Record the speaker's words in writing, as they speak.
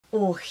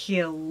Oh,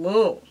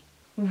 hello!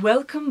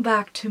 Welcome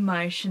back to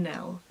my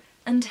Chanel,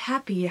 and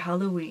happy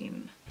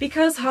Halloween!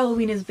 Because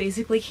Halloween is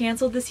basically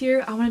cancelled this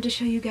year, I wanted to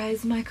show you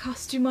guys my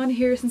costume on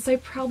here since I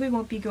probably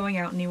won't be going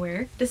out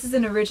anywhere. This is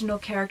an original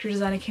character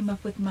design I came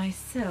up with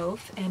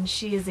myself, and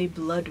she is a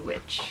blood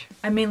witch.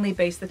 I mainly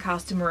based the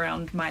costume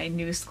around my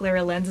new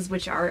sclera lenses,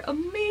 which are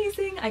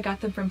amazing! I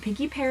got them from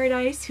Pinky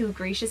Paradise, who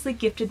graciously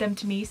gifted them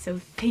to me, so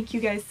thank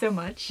you guys so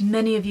much.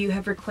 Many of you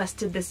have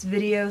requested this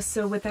video,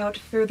 so without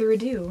further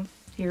ado,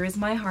 here is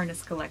my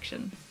harness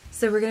collection.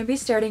 So we're going to be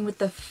starting with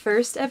the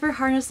first ever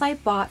harness I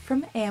bought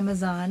from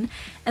Amazon,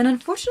 and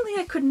unfortunately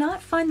I could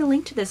not find the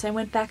link to this. I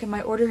went back in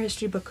my order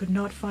history but could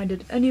not find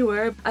it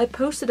anywhere. I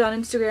posted on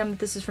Instagram that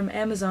this is from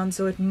Amazon,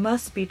 so it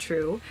must be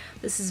true.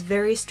 This is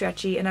very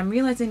stretchy, and I'm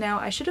realizing now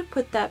I should have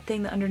put that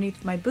thing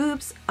underneath my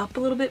boobs up a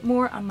little bit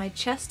more on my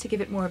chest to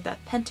give it more of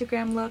that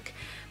pentagram look,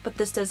 but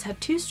this does have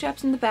two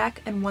straps in the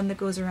back and one that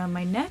goes around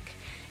my neck.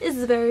 It's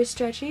very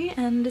stretchy,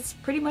 and it's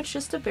pretty much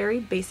just a very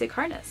basic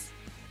harness.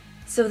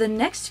 So the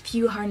next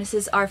few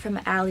harnesses are from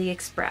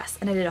Aliexpress,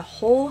 and I did a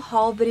whole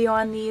haul video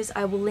on these.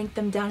 I will link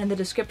them down in the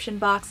description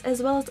box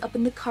as well as up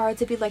in the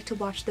cards if you'd like to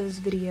watch those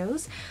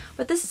videos.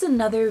 But this is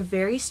another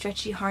very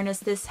stretchy harness.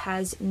 This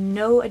has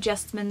no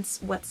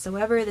adjustments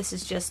whatsoever. This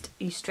is just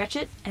you stretch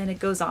it and it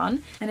goes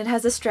on. And it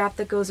has a strap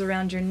that goes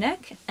around your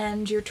neck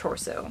and your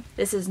torso.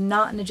 This is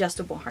not an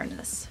adjustable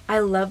harness. I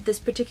love this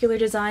particular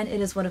design.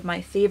 It is one of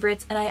my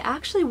favorites, and I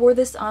actually wore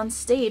this on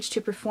stage to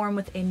perform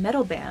with a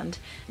metal band.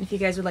 And if you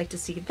guys would like to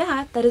see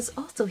that is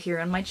also here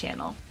on my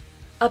channel.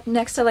 Up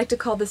next, I like to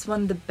call this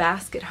one the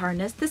basket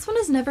harness. This one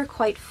has never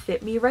quite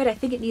fit me right. I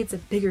think it needs a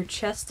bigger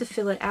chest to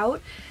fill it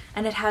out,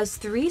 and it has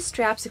 3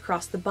 straps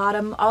across the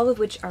bottom, all of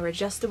which are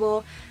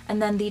adjustable, and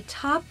then the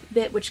top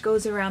bit which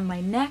goes around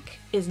my neck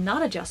is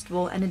not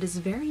adjustable, and it is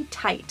very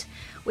tight,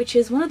 which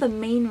is one of the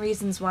main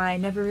reasons why I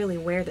never really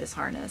wear this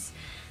harness.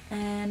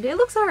 And it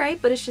looks alright,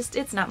 but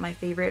it's not my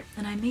favorite,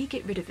 and I may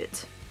get rid of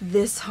it.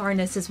 This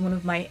harness is one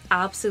of my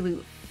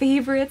absolute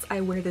favorites.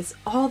 I wear this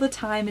all the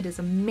time. It is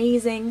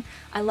amazing.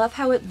 I love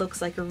how it looks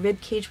like a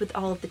rib cage with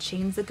all of the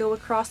chains that go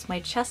across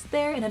my chest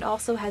there, and it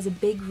also has a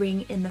big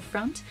ring in the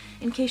front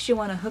in case you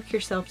want to hook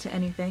yourself to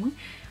anything.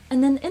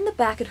 And then in the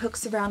back it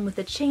hooks around with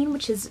a chain,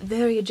 which is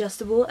very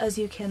adjustable. As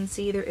you can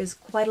see, there is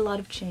quite a lot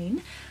of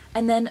chain.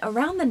 And then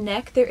around the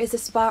neck there is a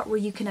spot where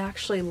you can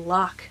actually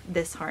lock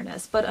this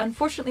harness, but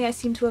unfortunately I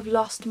seem to have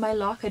lost my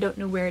lock. I don't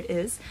know where it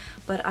is,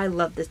 but I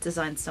love this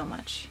design so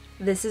much.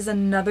 This is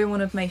another one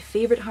of my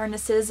favorite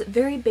harnesses.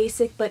 Very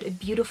basic, but a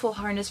beautiful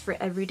harness for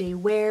everyday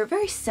wear.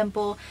 Very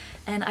simple,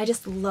 and I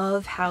just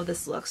love how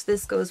this looks.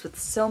 This goes with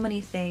so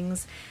many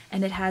things,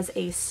 and it has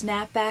a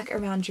snapback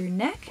around your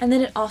neck, and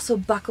then it also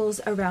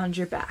buckles around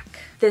your back.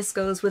 This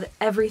goes with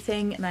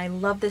everything, and I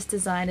love this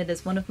design. It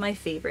is one of my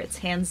favorites,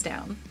 hands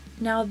down.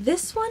 Now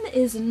this one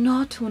is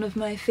not one of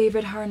my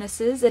favorite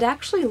harnesses. It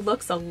actually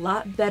looks a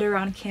lot better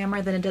on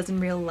camera than it does in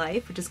real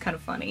life, which is kind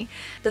of funny.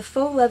 The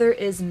faux leather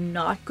is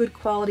not good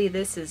quality.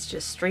 This is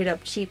just straight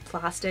up cheap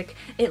plastic.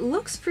 It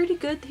looks pretty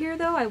good here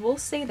though, I will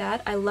say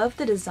that. I love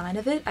the design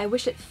of it. I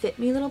wish it fit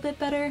me a little bit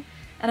better.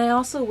 And I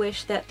also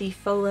wish that the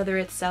faux leather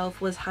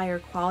itself was higher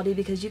quality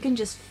because you can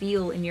just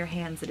feel in your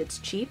hands that it's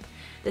cheap.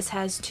 This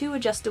has 2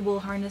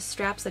 adjustable harness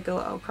straps that go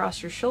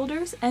across your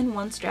shoulders and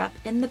 1 strap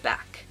in the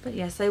back. But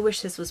yes, I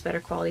wish this was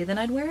better quality, then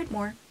I'd wear it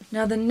more.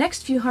 Now the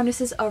next few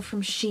harnesses are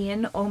from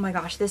Shein. Oh my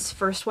gosh, this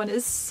first one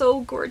is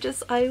so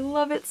gorgeous. I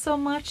love it so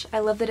much. I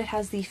love that it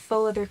has the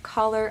faux leather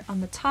collar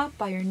on the top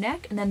by your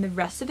neck, and then the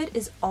rest of it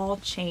is all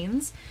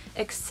chains,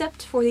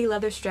 except for the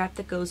leather strap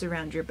that goes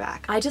around your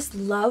back. I just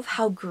love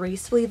how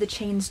gracefully the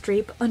chains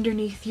drape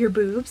underneath your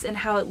boobs and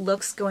how it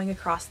looks going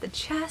across the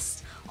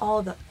chest,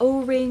 all the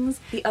O-rings.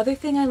 The other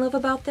thing I love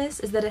about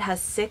this is that it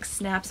has 6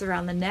 snaps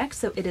around the neck,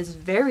 so it is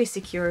very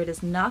secure. It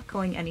is not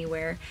going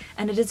anywhere,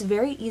 and it is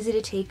very easy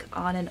to take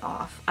on and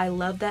off. I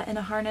love that in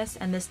a harness,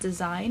 and this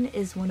design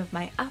is one of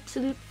my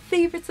absolute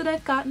favorites that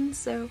I've gotten,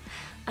 so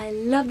I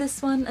love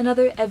this one.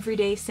 Another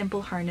everyday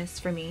simple harness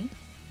for me.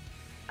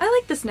 I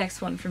like this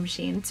next one from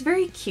Shein. It's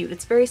very cute.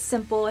 It's very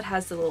simple. It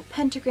has a little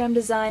pentagram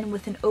design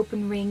with an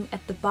open ring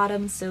at the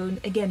bottom, so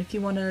again, if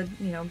you want to,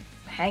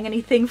 hang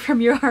anything from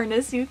your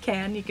harness, you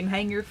can. You can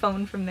hang your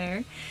phone from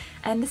there.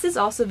 And this is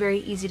also very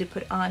easy to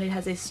put on. It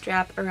has a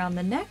strap around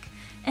the neck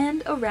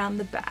and around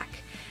the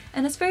back.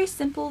 And it's very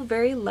simple,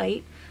 very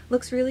light,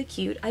 looks really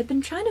cute. I've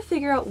been trying to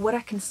figure out what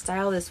I can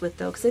style this with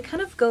though, because it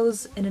kind of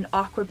goes in an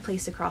awkward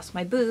place across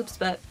my boobs,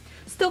 but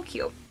still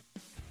cute.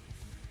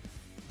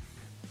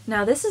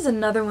 Now this is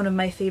another one of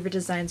my favorite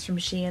designs from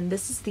Shein.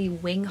 This is the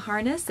wing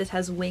harness. It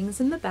has wings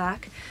in the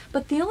back,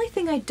 but the only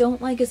thing I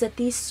don't like is that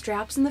these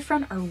straps in the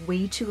front are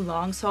way too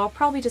long, so I'll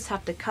probably just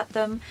have to cut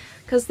them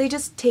because they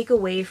just take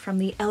away from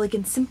the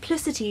elegant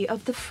simplicity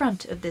of the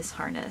front of this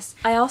harness.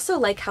 I also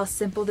like how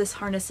simple this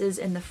harness is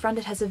in the front.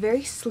 It has a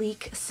very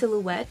sleek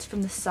silhouette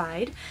from the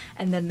side,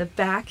 and then the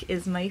back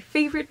is my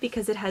favorite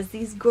because it has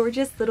these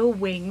gorgeous little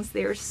wings.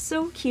 They are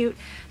so cute.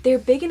 They're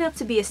big enough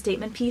to be a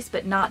statement piece,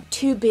 but not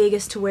too big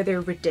as to where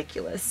they're ridiculous.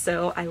 ridiculous.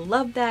 So I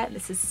love that.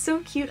 This is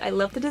so cute. I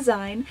love the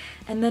design.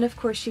 And then of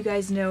course you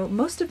guys know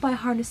most of my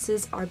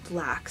harnesses are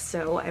black,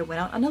 so I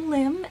went out on a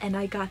limb and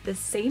I got the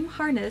same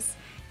harness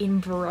in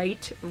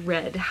bright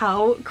red.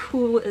 How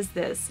cool is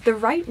this? The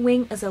right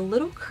wing is a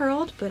little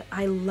curled, but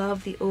I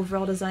love the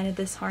overall design of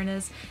this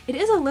harness. It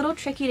is a little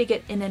tricky to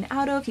get in and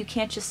out of. You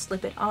can't just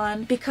slip it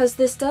on because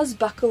this does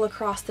buckle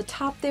across the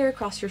top there,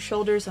 across your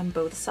shoulders on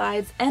both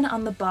sides, and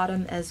on the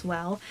bottom as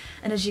well.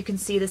 And as you can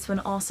see, this one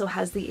also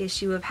has the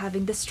issue of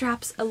having the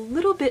straps a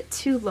little bit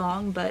too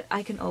long, but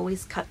I can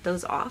always cut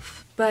those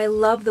off. But I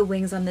love the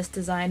wings on this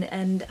design,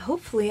 and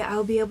hopefully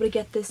I'll be able to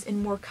get this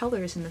in more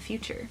colors in the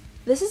future.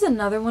 This is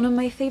another one of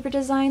my favorite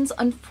designs.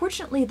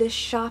 Unfortunately, this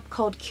shop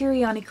called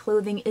Kiriani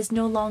Clothing is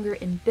no longer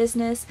in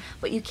business,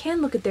 but you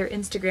can look at their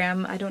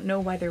Instagram. I don't know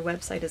why their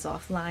website is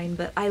offline,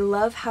 but I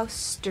love how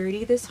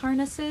sturdy this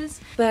harness is.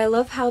 But I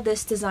love how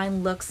this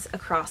design looks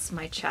across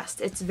my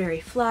chest. It's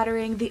very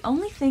flattering. The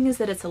only thing is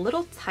that it's a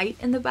little tight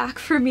in the back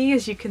for me.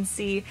 As you can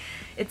see,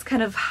 it's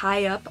kind of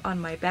high up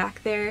on my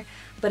back there,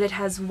 but it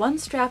has one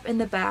strap in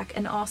the back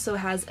and also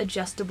has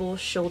adjustable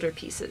shoulder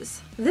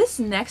pieces. This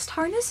next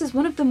harness is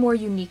one of the more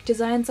unique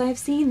designs I've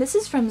seen. This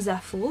is from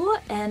Zaful,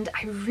 and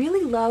I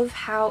really love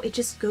how it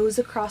just goes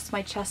across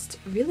my chest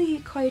really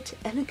quite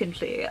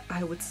elegantly,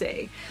 I would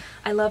say.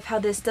 I love how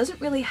this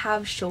doesn't really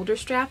have shoulder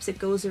straps. It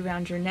goes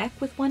around your neck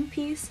with one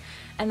piece,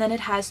 and then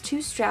it has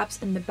two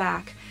straps in the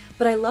back.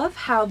 But I love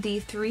how the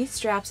three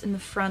straps in the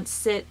front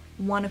sit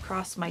one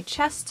across my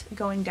chest,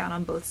 going down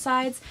on both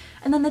sides,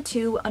 and then the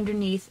two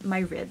underneath my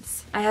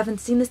ribs. I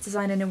haven't seen this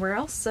design anywhere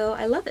else, so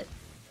I love it.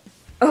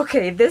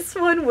 Okay, this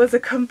one was a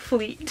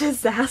complete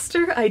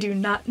disaster. I do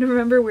not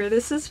remember where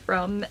this is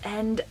from,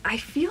 and I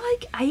feel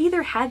like I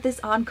either had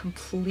this on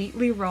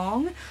completely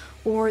wrong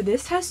or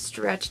this has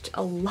stretched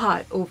a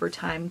lot over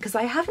time, because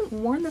I haven't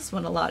worn this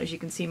one a lot. As you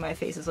can see, my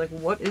face is like,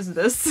 what is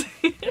this?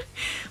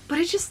 But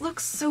it just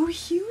looks so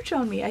huge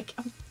on me.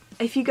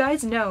 If you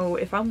guys know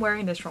if I'm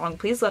wearing this wrong,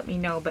 please let me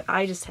know, but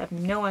I just have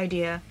no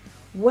idea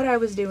what I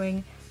was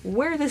doing,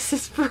 where this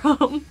is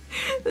from.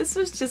 This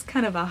was just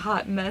kind of a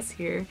hot mess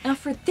here. Now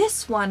for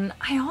this one,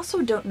 I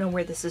also don't know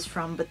where this is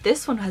from, but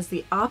this one has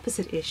the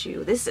opposite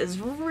issue. This is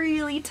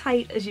really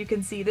tight, as you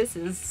can see. This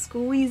is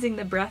squeezing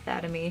the breath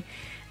out of me.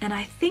 And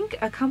I think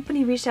a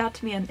company reached out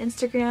to me on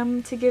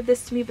Instagram to give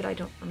this to me, but I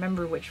don't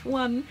remember which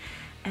one.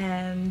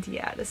 And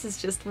yeah, this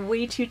is just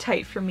way too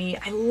tight for me.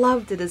 I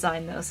love the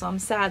design though, so I'm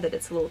sad that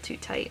it's a little too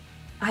tight.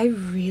 I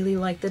really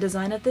like the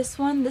design of this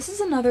one. This is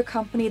another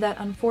company that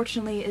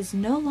unfortunately is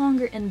no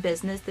longer in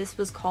business. This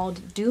was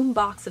called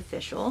Doombox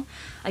Official.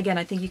 Again,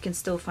 I think you can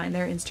still find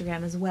their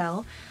Instagram as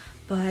well.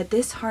 But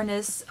this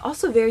harness,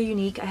 also very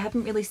unique. I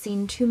haven't really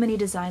seen too many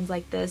designs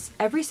like this.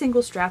 Every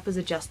single strap is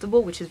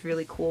adjustable, which is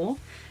really cool.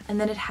 And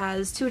then it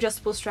has two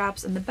adjustable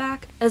straps in the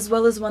back, as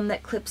well as one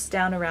that clips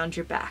down around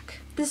your back.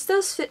 This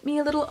does fit me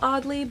a little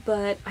oddly,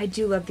 but I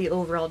do love the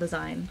overall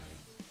design.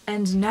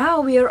 And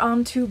now we are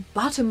on to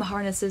bottom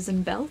harnesses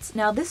and belts.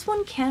 Now this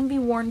one can be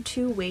worn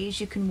two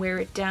ways. You can wear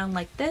it down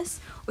like this,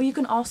 or you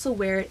can also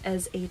wear it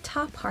as a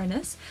top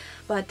harness.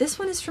 But this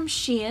one is from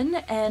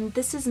Shein, and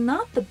this is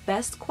not the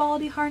best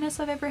quality harness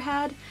I've ever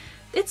had.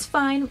 It's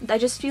fine. I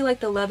just feel like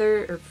the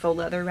leather, or faux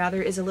leather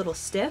rather, is a little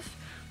stiff.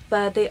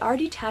 But they are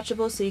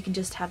detachable, so you can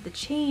just have the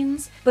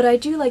chains. But I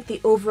do like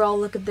the overall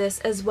look of this,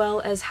 as well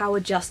as how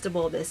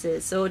adjustable this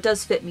is, so it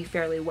does fit me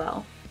fairly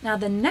well. Now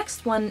the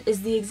next one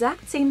is the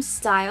exact same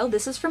style.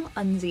 This is from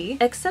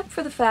Unzi, except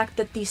for the fact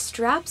that the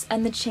straps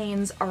and the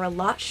chains are a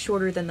lot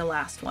shorter than the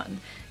last one.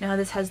 Now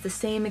this has the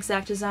same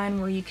exact design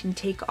where you can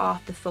take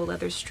off the faux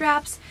leather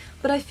straps,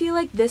 but I feel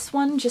like this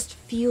one just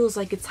feels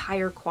like it's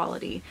higher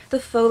quality. The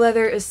faux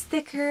leather is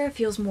thicker,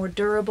 feels more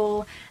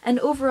durable, and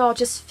overall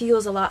just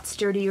feels a lot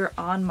sturdier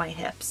on my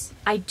hips.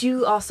 I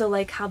do also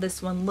like how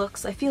this one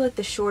looks. I feel like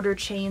the shorter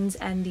chains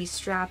and these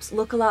straps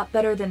look a lot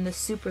better than the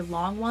super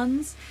long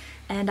ones.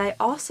 And I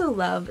also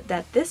love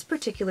that this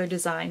particular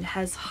design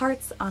has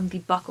hearts on the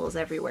buckles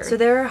everywhere. So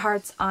there are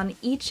hearts on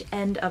each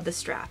end of the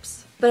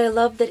straps. But I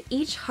love that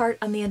each heart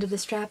on the end of the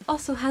strap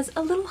also has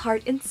a little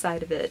heart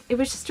inside of it. It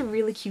was just a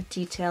really cute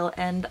detail,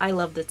 and I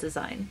love this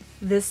design.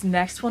 This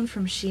next one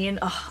from Shein,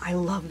 oh, I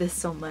love this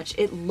so much.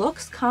 It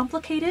looks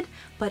complicated,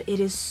 but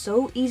it is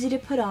so easy to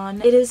put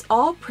on. It is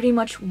all pretty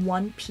much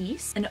one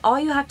piece, and all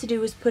you have to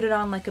do is put it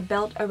on like a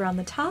belt around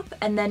the top,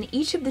 and then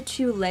each of the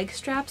two leg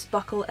straps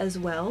buckle as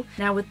well.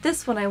 Now with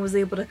this one, I was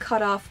able to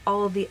cut off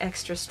all of the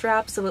extra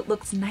straps, so it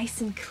looks nice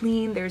and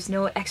clean. There's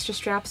no extra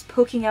straps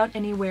poking out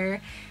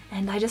anywhere.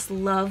 And I just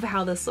love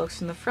how this looks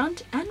from the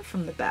front and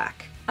from the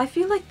back. I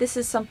feel like this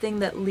is something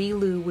that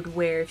Lilu would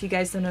wear. If you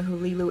guys don't know who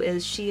Lilu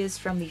is, she is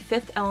from The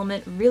Fifth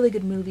Element. Really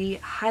good movie,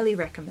 highly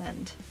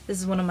recommend.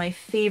 This is one of my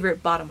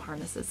favorite bottom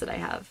harnesses that I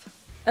have.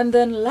 And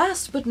then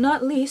last but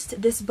not least,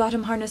 this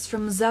bottom harness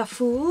from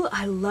Zaful.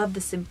 I love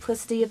the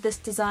simplicity of this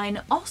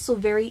design, also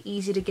very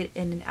easy to get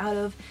in and out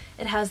of.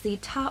 It has the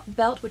top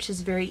belt, which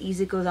is very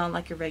easy, goes on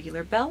like a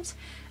regular belt,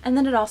 and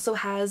then it also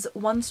has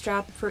one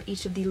strap for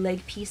each of the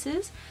leg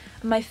pieces.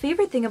 My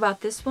favorite thing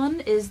about this one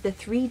is the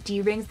 3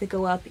 D-rings that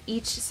go up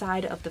each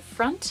side of the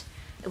front.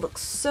 It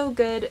looks so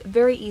good,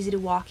 very easy to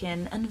walk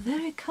in, and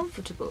very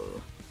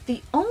comfortable.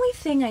 The only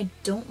thing I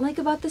don't like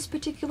about this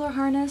particular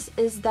harness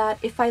is that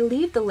if I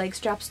leave the leg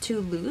straps too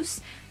loose,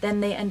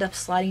 then they end up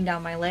sliding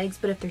down my legs,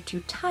 but if they're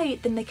too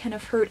tight, then they kind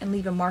of hurt and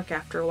leave a mark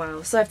after a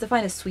while, so I have to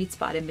find a sweet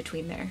spot in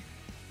between there.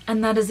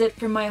 And that is it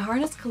for my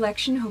harness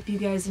collection. Hope you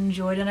guys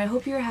enjoyed, and I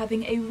hope you're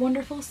having a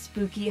wonderful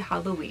spooky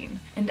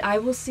Halloween. And I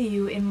will see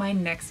you in my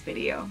next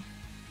video.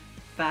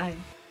 Bye.